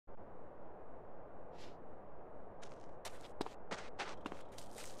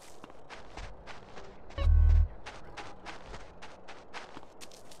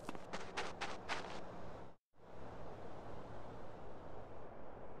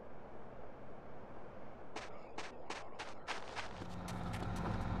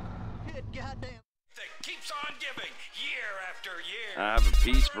that keeps on giving year after year. I have a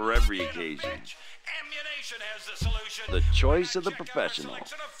piece for every occasion. Ammunition has the solution. The choice of the professional.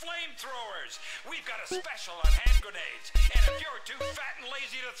 Selection of flamethrowers. We've got a special on hand grenades. And if you're too fat and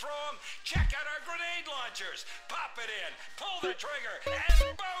lazy to throw them, check out our grenade launchers. Pop it in, pull the trigger,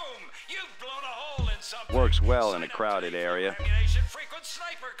 and boom! You've blown a hole in something. Works well in a crowded area. Ammunition frequent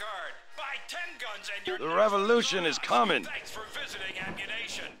sniper card. Buy 10 guns and your The revolution is coming. Thanks for visiting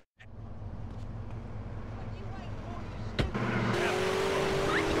Ammunition.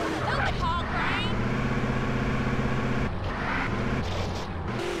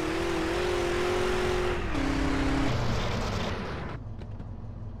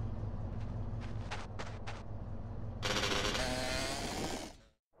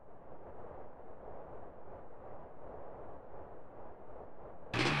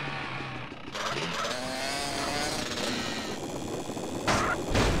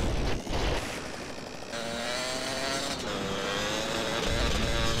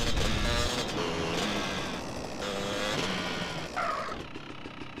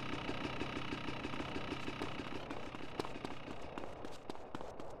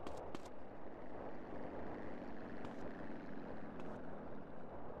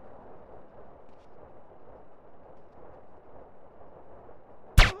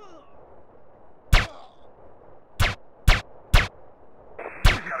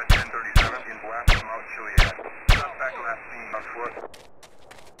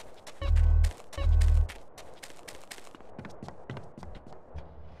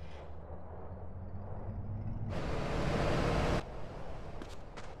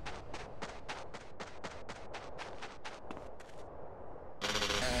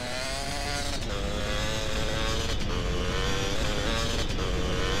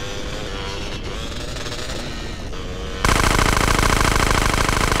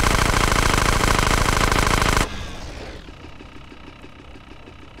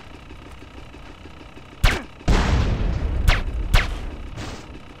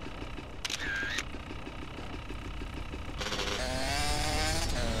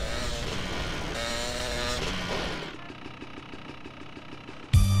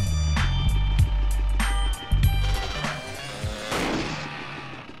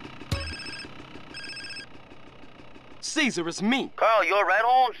 Caesar, it's me. Carl, you all right,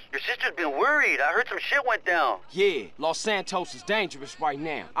 Holmes? Your sister's been worried. I heard some shit went down. Yeah, Los Santos is dangerous right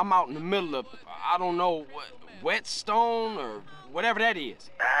now. I'm out in the middle of, I don't know, Whetstone or whatever that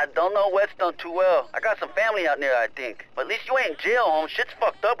is. I don't know Whetstone too well. I got some family out there, I think. But at least you ain't in jail, Holmes. Shit's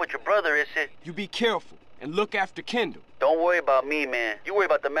fucked up with your brother, is it? You be careful and look after Kendall. Don't worry about me, man. You worry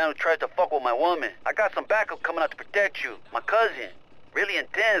about the man who tries to fuck with my woman. I got some backup coming out to protect you. My cousin. Really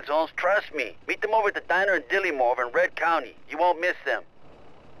intense, Holmes. Trust me. Meet them over at the diner in Dillymore over in Red County. You won't miss them.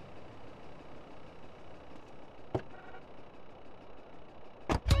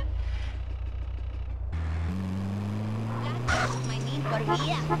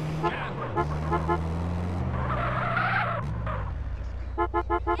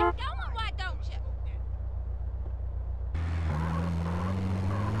 Why don't you?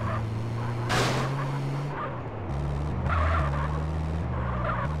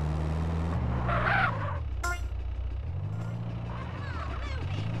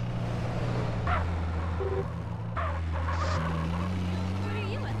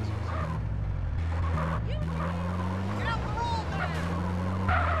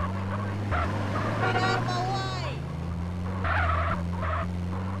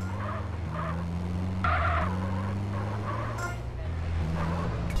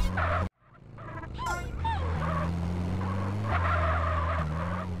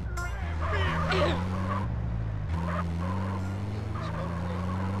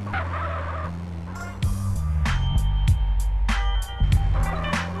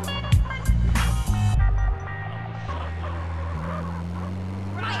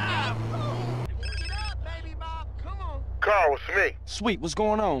 Carl, it's me. Sweet, what's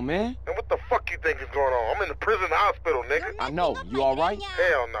going on, man? And what the fuck you think is going on? I'm in the prison hospital, nigga. I know. You all right?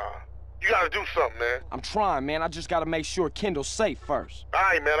 Hell nah. You gotta do something, man. I'm trying, man. I just gotta make sure Kendall's safe first. All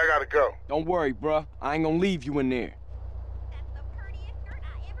right, man, I gotta go. Don't worry, bruh. I ain't gonna leave you in there. That's the prettiest skirt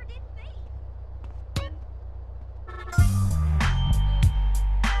I ever did see.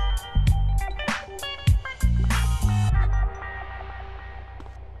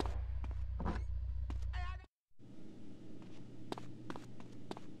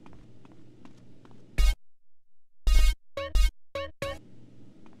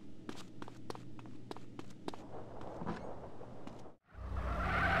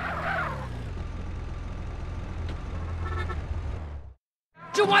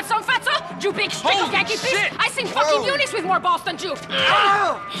 You want some, fatso? You big stick of Holy Yankee shit! beast? I seen fucking units with more balls than you.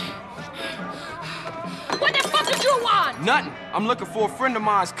 What the fuck did you want? Nothing. I'm looking for a friend of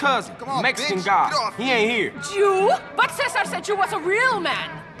mine's cousin. Come on, Mexican bitch. guy. Get off He me. ain't here. You? But Cesar said you was a real man.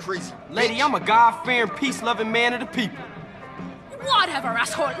 Crazy. Lady, bitch. I'm a God-fearing, peace-loving man of the people. Whatever,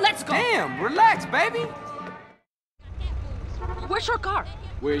 asshole. Let's go. Damn, relax, baby. Where's your car?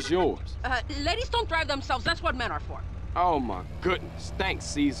 Where's yours? Ladies don't drive themselves. That's what men are for. Oh, my goodness. Thanks,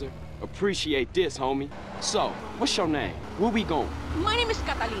 Caesar. Appreciate this, homie. So, what's your name? Where we going? My name is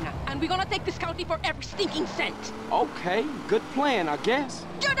Catalina, and we're gonna take this county for every stinking cent. Okay, good plan, I guess.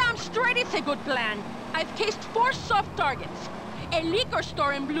 You're damn straight it's a good plan. I've cased 4 soft targets. A liquor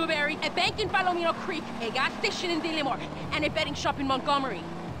store in Blueberry, a bank in Palomino Creek, a gas station in Dillimore, and a betting shop in Montgomery.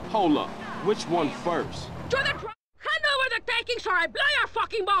 Hold up. Which one first? To the truck! Hand over the takings or I blow your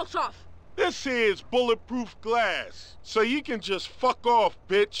fucking balls off! This here is bulletproof glass, so you can just fuck off,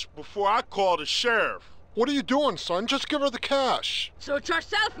 bitch, before I call the sheriff. What are you doing, son? Just give her the cash. Suit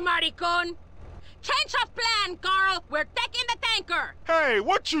yourself, maricon. Change of plan, Carl. We're taking the tanker. Hey,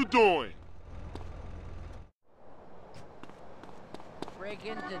 what you doing? Break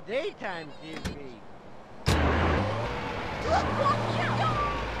into daytime TV.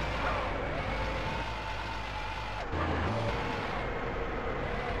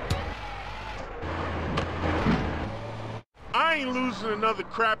 I ain't losing another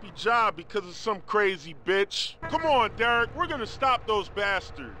crappy job because of some crazy bitch. Come on, Derek, we're gonna stop those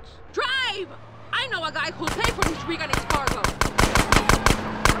bastards. Drive! I know a guy who'll pay for this rig and its cargo.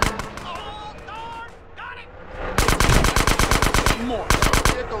 Oh, Lord! Got it! More.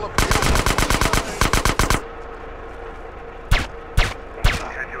 Vehicle appears.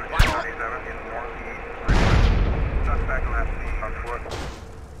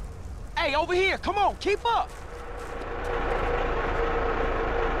 Hey, over here. Come on, keep up.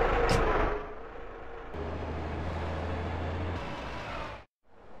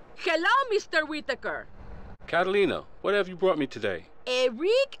 Hello, Mr. Whitaker. Catalina, what have you brought me today? A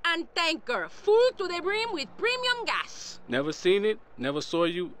rig and tanker, full to the brim with premium gas. Never seen it, never saw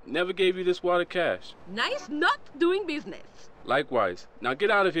you, never gave you this wad of cash. Nice not doing business. Likewise. Now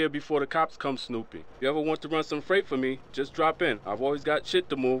get out of here before the cops come snooping. If you ever want to run some freight for me, just drop in. I've always got shit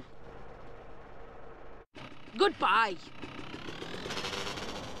to move. Goodbye.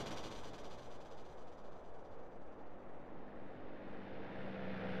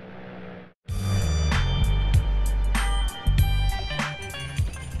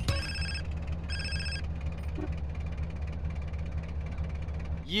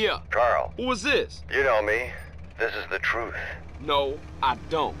 Yeah. Carl, Who is this? you know me. This is the truth. No, I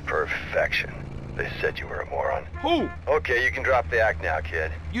don't. Perfection. They said you were a moron. Who? Okay, you can drop the act now,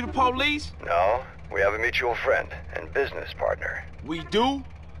 kid. You the police? No, we have a mutual friend and business partner. We do?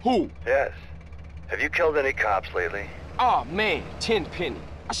 Who? Yes. Have you killed any cops lately? Oh, man, Tenpenny.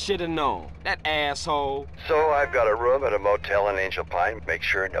 I should have known. That asshole. So I've got a room at a motel in Angel Pine. Make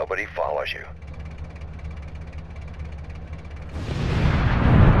sure nobody follows you.